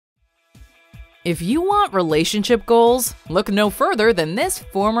If you want relationship goals, look no further than this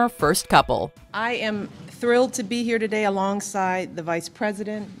former first couple. I am thrilled to be here today alongside the Vice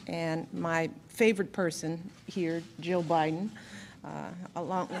President and my favorite person here, Jill Biden.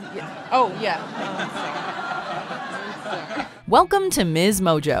 Welcome to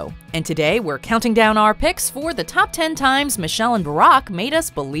MsMojo, and today we're counting down our picks for the top 10 times Michelle and Barack made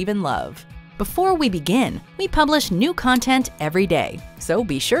us believe in love. Before we begin, we publish new content every day, so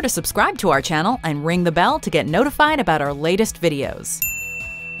be sure to subscribe to our channel and ring the bell to get notified about our latest videos.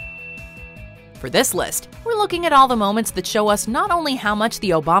 For this list, we're looking at all the moments that show us not only how much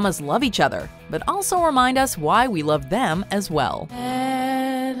the Obamas love each other, but also remind us why we love them as well.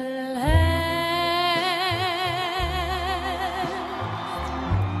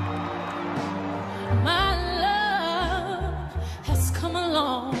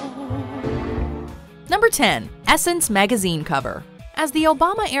 Number 10. Essence magazine cover. As the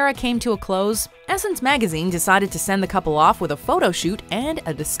Obama era came to a close, Essence magazine decided to send the couple off with a photo shoot and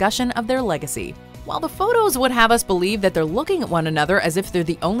a discussion of their legacy. While the photos would have us believe that they're looking at one another as if they're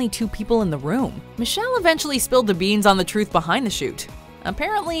the only two people in the room, Michelle eventually spilled the beans on the truth behind the shoot.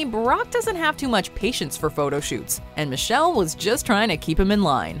 Apparently, Barack doesn't have too much patience for photo shoots, and Michelle was just trying to keep him in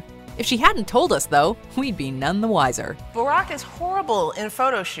line. If she hadn't told us, though, we'd be none the wiser. Barack is horrible in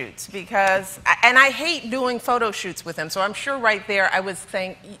photo shoots because, and I hate doing photo shoots with him, so I'm sure right there I was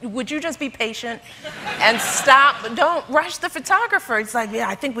saying, would you just be patient and stop? Don't rush the photographer. It's like, yeah,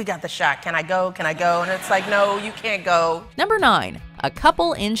 I think we got the shot. Can I go? Can I go? And it's like, no, you can't go. Number 9. A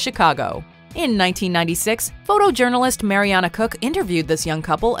couple in Chicago. In 1996, photojournalist Mariana Cook interviewed this young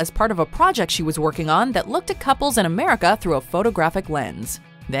couple as part of a project she was working on that looked at couples in America through a photographic lens.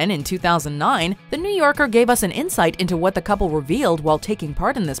 Then in 2009, The New Yorker gave us an insight into what the couple revealed while taking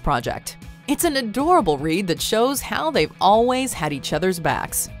part in this project. It's an adorable read that shows how they've always had each other's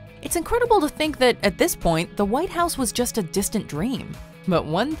backs. It's incredible to think that at this point, the White House was just a distant dream. But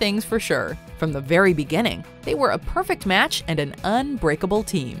one thing's for sure, from the very beginning, they were a perfect match and an unbreakable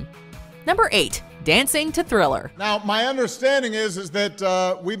team. Number 8. Dancing to Thriller. Now, my understanding is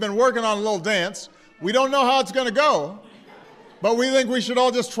that we've been working on a little dance. We don't know how it's going to go, but we think we should all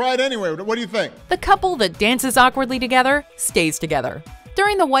just try it anyway. What do you think? The couple that dances awkwardly together stays together.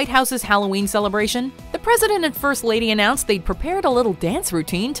 During the White House's Halloween celebration, the President and First Lady announced they'd prepared a little dance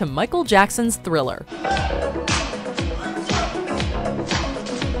routine to Michael Jackson's Thriller.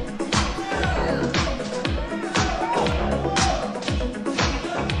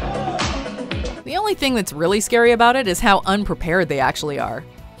 The only thing that's really scary about it is how unprepared they actually are.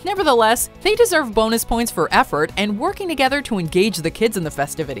 Nevertheless, they deserve bonus points for effort and working together to engage the kids in the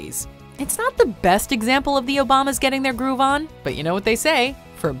festivities. It's not the best example of the Obamas getting their groove on, but you know what they say,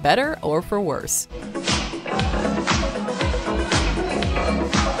 for better or for worse.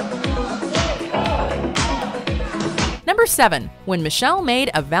 Number 7. When Michelle made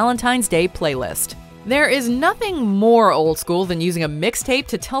a Valentine's Day playlist. There is nothing more old school than using a mixtape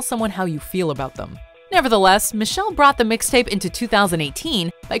to tell someone how you feel about them. Nevertheless, Michelle brought the mixtape into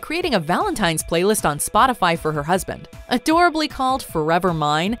 2018 by creating a Valentine's playlist on Spotify for her husband. Adorably called Forever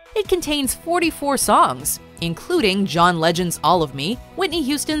Mine, it contains 44 songs, including John Legend's All of Me, Whitney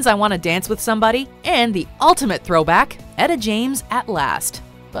Houston's I Wanna Dance with Somebody, and the ultimate throwback, Etta James' At Last.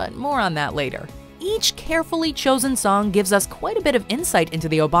 But more on that later. Each carefully chosen song gives us quite a bit of insight into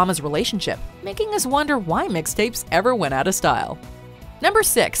the Obamas' relationship, making us wonder why mixtapes ever went out of style. Number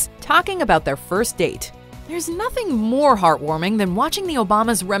 6. Talking about their first date. There's nothing more heartwarming than watching the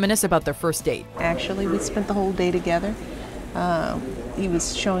Obamas reminisce about their first date. Actually, we spent the whole day together. He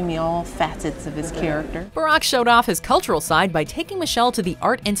was showing me all facets of his character. Barack showed off his cultural side by taking Michelle to the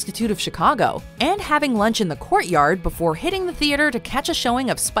Art Institute of Chicago and having lunch in the courtyard before hitting the theater to catch a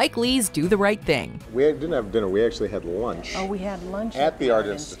showing of Spike Lee's Do the Right Thing. We didn't have dinner. We actually had lunch. Oh, we had lunch at the Art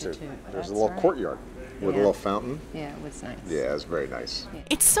Institute. There's a little courtyard with a little fountain. Yeah, it was nice. Yeah, it was very nice.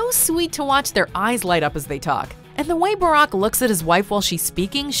 It's so sweet to watch their eyes light up as they talk. And the way Barack looks at his wife while she's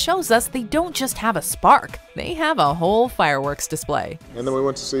speaking shows us they don't just have a spark, they have a whole fireworks display. And then we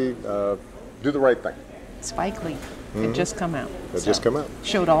went to see Do the Right Thing. Spike Lee had just come out. It just come out.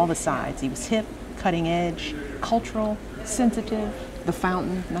 Showed all the sides. He was hip, cutting edge, cultural, sensitive, the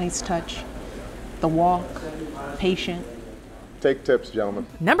fountain, nice touch, the walk, patient. Take tips, gentlemen.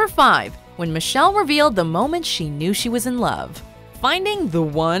 Number 5. When Michelle revealed the moment she knew she was in love. Finding the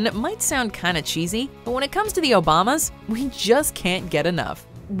one might sound kinda cheesy, but when it comes to the Obamas, we just can't get enough.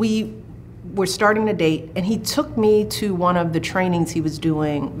 We were starting to date, and he took me to one of the trainings he was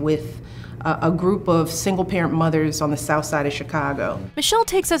doing with a group of single-parent mothers on the south side of Chicago. Michelle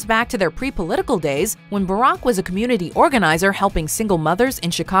takes us back to their pre-political days when Barack was a community organizer helping single mothers in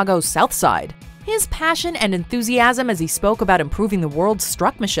Chicago's South Side. His passion and enthusiasm as he spoke about improving the world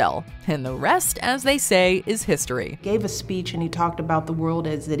struck Michelle, and the rest, as they say, is history. He gave a speech and he talked about the world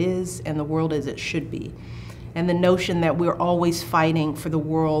as it is and the world as it should be, and the notion that we're always fighting for the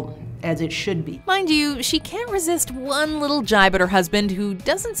world as it should be. Mind you, she can't resist one little jibe at her husband who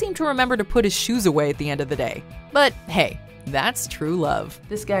doesn't seem to remember to put his shoes away at the end of the day. But hey, that's true love.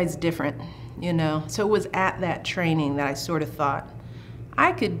 This guy's different, you know? So it was at that training that I sort of thought,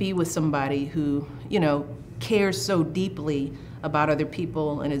 I could be with somebody who, you know, cares so deeply about other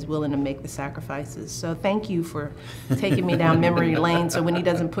people and is willing to make the sacrifices. So thank you for taking me down memory lane, so when he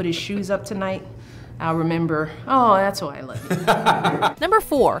doesn't put his shoes up tonight, I'll remember, oh, that's why I love you. Number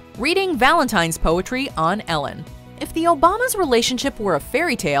 4, reading Valentine's poetry on Ellen. If the Obamas' relationship were a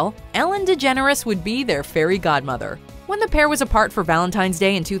fairy tale, Ellen DeGeneres would be their fairy godmother. When the pair was apart for Valentine's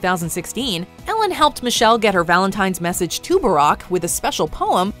Day in 2016, Ellen helped Michelle get her Valentine's message to Barack with a special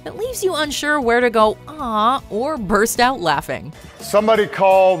poem that leaves you unsure where to go "ah" or burst out laughing. Somebody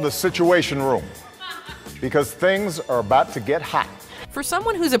call the Situation Room because things are about to get hot. For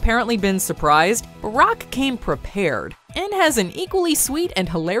someone who's apparently been surprised, Barack came prepared and has an equally sweet and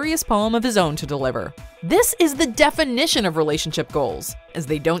hilarious poem of his own to deliver. This is the definition of relationship goals, as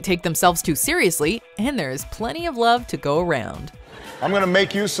they don't take themselves too seriously and there is plenty of love to go around. I'm gonna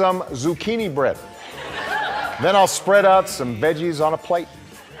make you some zucchini bread. Then I'll spread out some veggies on a plate,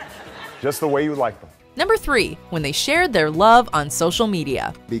 just the way you like them. Number 3, when they shared their love on social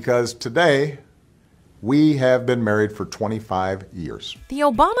media. Because today, we have been married for 25 years. The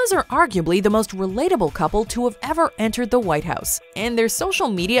Obamas are arguably the most relatable couple to have ever entered the White House, and their social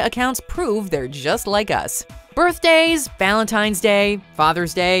media accounts prove they're just like us. Birthdays, Valentine's Day,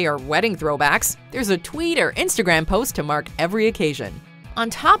 Father's Day, or wedding throwbacks, there's a tweet or Instagram post to mark every occasion.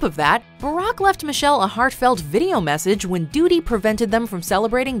 On top of that, Barack left Michelle a heartfelt video message when duty prevented them from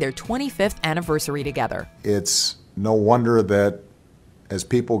celebrating their 25th anniversary together. It's no wonder that as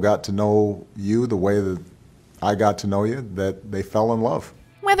people got to know you the way that I got to know you, that they fell in love.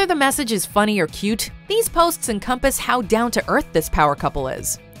 Whether the message is funny or cute, these posts encompass how down-to-earth this power couple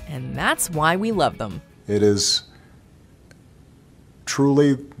is. And that's why we love them. It is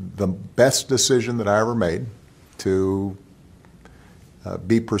truly the best decision that I ever made to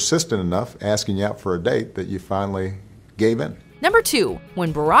be persistent enough asking you out for a date that you finally gave in. Number 2,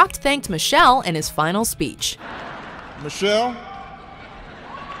 when Barack thanked Michelle in his final speech. Michelle,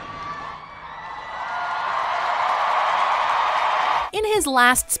 in his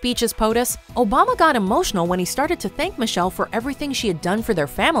last speech as POTUS, Obama got emotional when he started to thank Michelle for everything she had done for their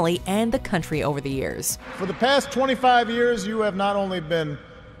family and the country over the years. for the past 25 years, you have not only been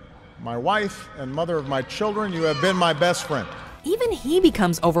my wife and mother of my children, you have been my best friend. Even he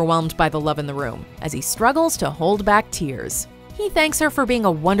becomes overwhelmed by the love in the room as he struggles to hold back tears. He thanks her for being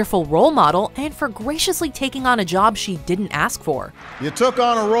a wonderful role model and for graciously taking on a job she didn't ask for. You took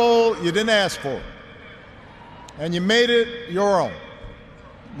on a role you didn't ask for, and you made it your own,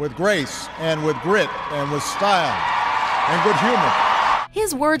 with grace and with grit and with style and good humor.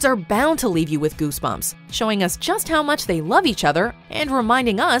 His words are bound to leave you with goosebumps, showing us just how much they love each other and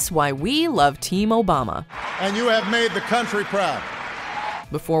reminding us why we love Team Obama. And you have made the country proud.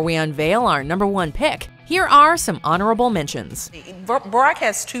 Before we unveil our number 1 pick, here are some honorable mentions. Barack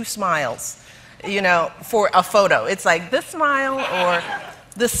has 2 smiles, you know, for a photo. It's like this smile or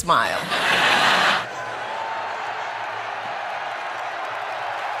this smile.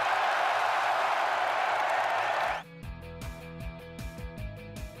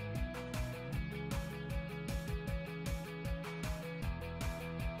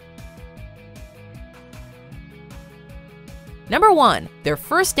 Number 1, their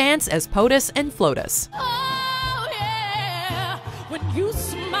first dance as POTUS and FLOTUS. Oh, yeah, when you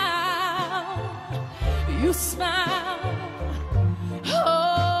smile, you smile.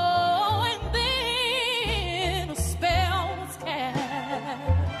 Oh, and then a spell was cast.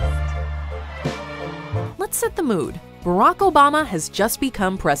 Let's set the mood. Barack Obama has just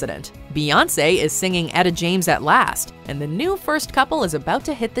become president. Beyonce is singing Etta James at last, and the new first couple is about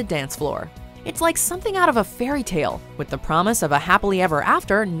to hit the dance floor. It's like something out of a fairy tale, with the promise of a happily ever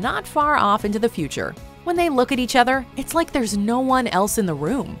after not far off into the future. When they look at each other, it's like there's no one else in the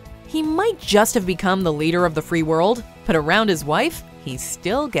room. He might just have become the leader of the free world, but around his wife, he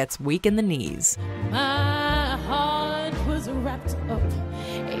still gets weak in the knees. My heart was wrapped up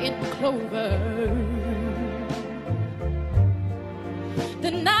in clover. The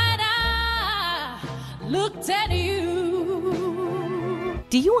night I looked at you.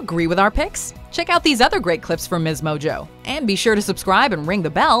 Do you agree with our picks? Check out these other great clips from MsMojo, and be sure to subscribe and ring the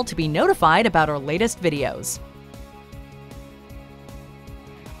bell to be notified about our latest videos.